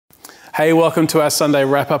Hey, welcome to our Sunday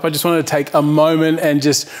wrap-up. I just wanted to take a moment and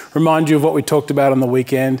just remind you of what we talked about on the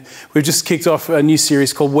weekend. We've just kicked off a new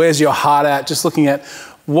series called Where's Your Heart At? Just looking at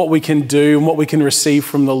what we can do and what we can receive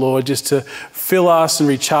from the Lord just to fill us and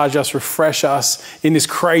recharge us, refresh us in this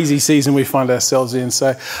crazy season we find ourselves in.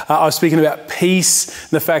 So I was speaking about peace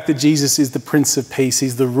and the fact that Jesus is the Prince of Peace.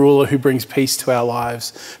 He's the ruler who brings peace to our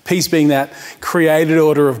lives. Peace being that created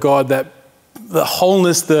order of God, that the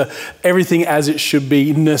wholeness, the everything as it should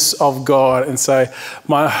be-ness of God. And so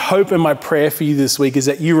my hope and my prayer for you this week is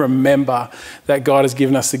that you remember that God has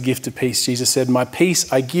given us the gift of peace. Jesus said, my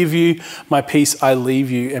peace I give you, my peace I leave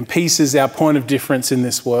you. And peace is our point of difference in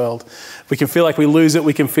this world. We can feel like we lose it.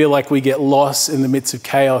 We can feel like we get lost in the midst of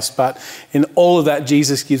chaos. But in all of that,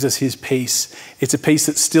 Jesus gives us his peace. It's a peace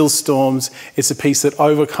that stills storms. It's a peace that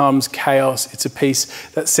overcomes chaos. It's a peace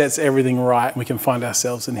that sets everything right, and we can find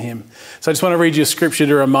ourselves in him. So I just want to read you a scripture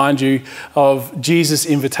to remind you of Jesus'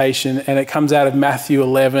 invitation, and it comes out of Matthew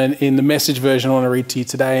 11 in the Message version I want to read to you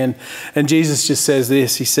today. And Jesus just says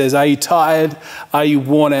this. He says, are you tired? Are you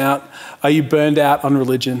worn out? Are you burned out on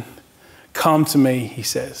religion? Come to me, he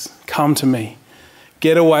says. Come to me.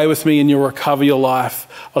 Get away with me and you'll recover your life.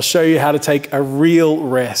 I'll show you how to take a real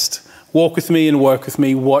rest. Walk with me and work with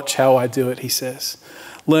me. Watch how I do it, he says.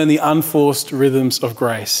 Learn the unforced rhythms of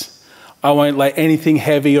grace. I won't lay anything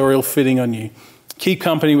heavy or ill-fitting on you. Keep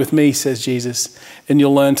company with me, says Jesus, and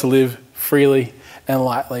you'll learn to live freely and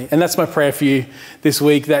lightly. And that's my prayer for you this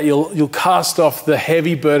week, that you'll cast off the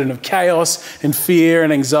heavy burden of chaos and fear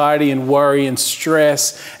and anxiety and worry and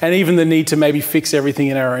stress, and even the need to maybe fix everything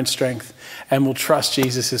in our own strength. And we'll trust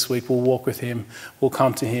Jesus this week. We'll walk with him. We'll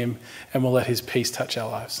come to him, and we'll let his peace touch our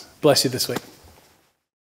lives. Bless you this week.